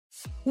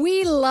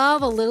We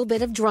love a little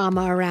bit of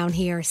drama around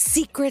here.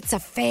 Secrets,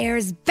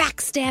 affairs,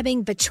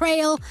 backstabbing,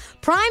 betrayal.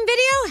 Prime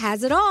Video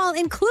has it all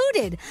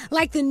included,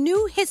 like the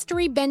new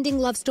history-bending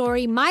love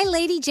story, My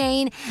Lady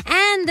Jane,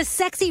 and the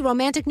sexy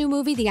romantic new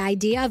movie, The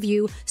Idea of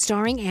You,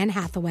 starring Anne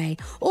Hathaway.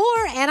 Or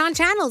add-on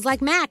channels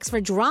like Max for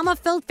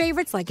drama-filled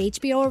favorites like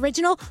HBO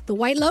original, The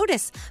White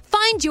Lotus.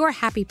 Find your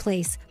happy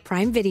place.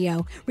 Prime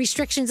Video.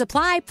 Restrictions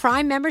apply.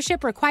 Prime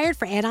membership required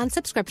for add-on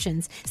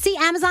subscriptions. See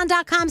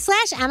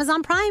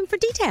Amazon.com/Amazon Prime for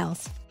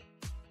details.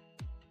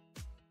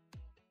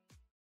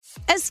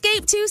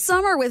 Escape to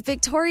summer with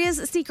Victoria's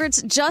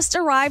Secret's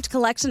just-arrived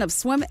collection of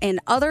swim and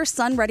other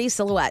sun-ready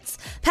silhouettes.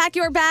 Pack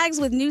your bags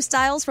with new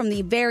styles from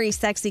the Very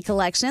Sexy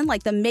collection,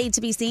 like the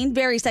made-to-be-seen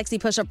Very Sexy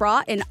push-up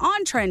bra in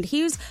on-trend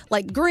hues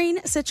like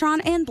green,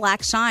 citron, and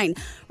black shine.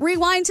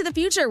 Rewind to the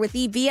future with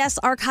the VS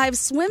Archive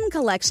Swim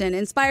collection,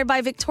 inspired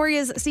by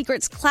Victoria's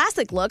Secret's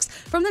classic looks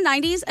from the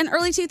 90s and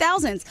early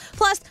 2000s.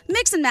 Plus,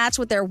 mix and match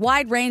with their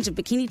wide range of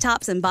bikini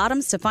tops and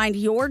bottoms to find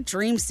your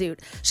dream suit.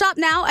 Shop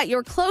now at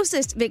your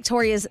closest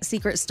Victoria's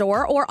Secret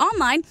store or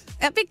online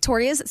at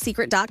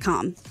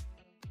victoriassecret.com.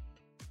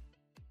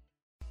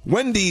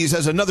 Wendy's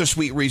has another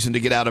sweet reason to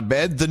get out of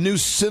bed, the new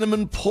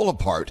cinnamon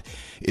pull-apart.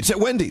 It's at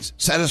Wendy's,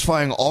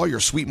 satisfying all your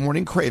sweet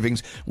morning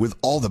cravings with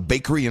all the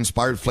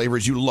bakery-inspired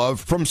flavors you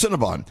love from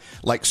Cinnabon,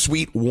 like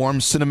sweet,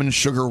 warm cinnamon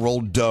sugar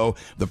rolled dough,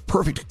 the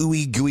perfect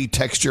ooey gooey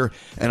texture,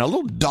 and a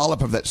little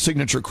dollop of that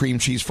signature cream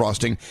cheese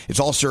frosting. It's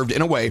all served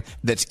in a way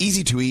that's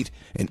easy to eat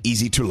and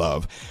easy to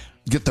love.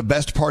 Get the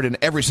best part in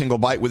every single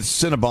bite with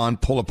Cinnabon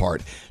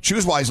Pull-Apart.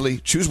 Choose wisely.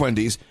 Choose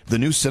Wendy's, the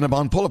new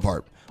Cinnabon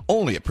Pull-Apart.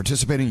 Only at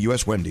participating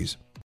U.S. Wendy's.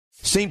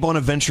 St.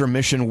 Bonaventure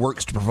Mission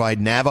works to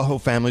provide Navajo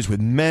families with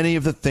many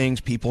of the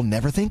things people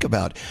never think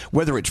about.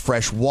 Whether it's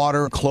fresh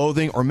water,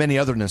 clothing, or many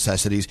other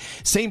necessities,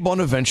 St.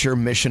 Bonaventure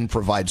Mission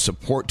provides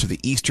support to the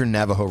Eastern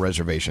Navajo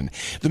Reservation.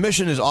 The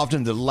mission is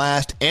often the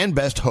last and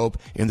best hope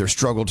in their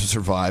struggle to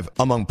survive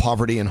among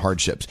poverty and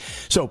hardships.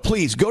 So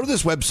please go to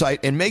this website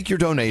and make your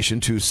donation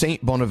to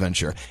St.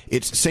 Bonaventure.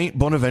 It's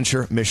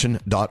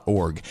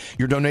stbonaventuremission.org.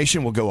 Your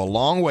donation will go a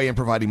long way in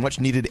providing much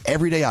needed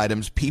everyday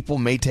items people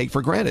may take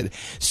for granted.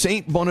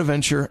 stbonaventuremission.org.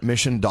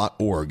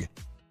 Gandhi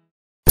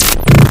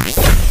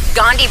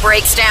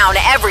breaks down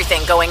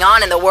everything going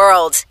on in the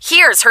world.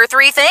 Here's her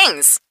 3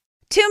 things.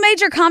 2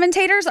 major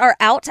commentators are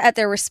out at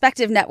their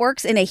respective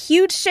networks in a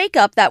huge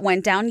shakeup that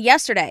went down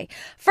yesterday.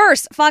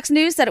 First, Fox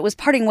News said it was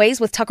parting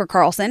ways with Tucker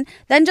Carlson.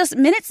 Then just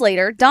minutes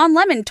later, Don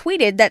Lemon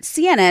tweeted that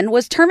CNN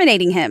was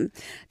terminating him.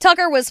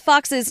 Tucker was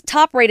Fox's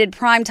top-rated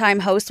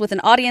primetime host with an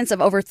audience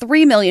of over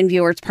 3 million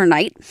viewers per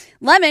night.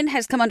 Lemon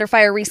has come under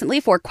fire recently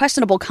for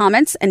questionable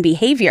comments and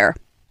behavior.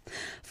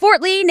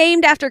 Fort Lee,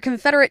 named after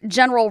Confederate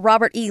General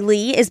Robert E.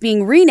 Lee, is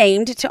being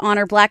renamed to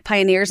honor Black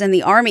pioneers in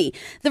the Army.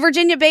 The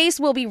Virginia base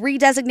will be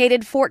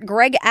redesignated Fort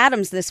Gregg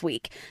Adams this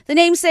week. The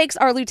namesakes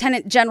are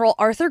Lieutenant General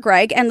Arthur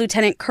Gregg and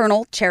Lieutenant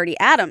Colonel Charity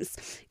Adams.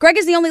 Gregg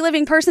is the only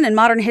living person in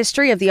modern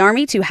history of the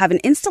Army to have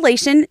an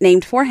installation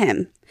named for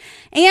him.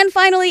 And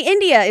finally,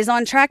 India is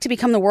on track to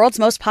become the world's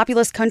most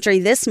populous country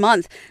this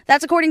month.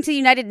 That's according to the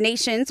United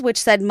Nations, which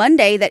said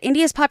Monday that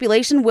India's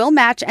population will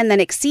match and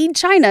then exceed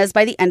China's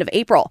by the end of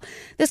April.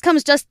 This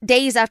comes just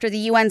days after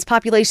the UN's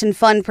Population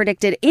Fund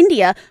predicted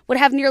India would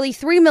have nearly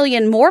 3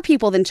 million more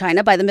people than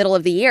China by the middle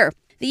of the year.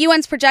 The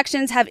UN's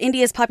projections have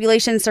India's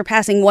population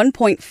surpassing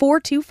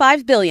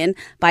 1.425 billion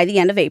by the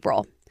end of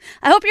April.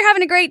 I hope you're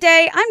having a great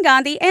day. I'm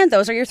Gandhi, and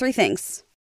those are your 3 things.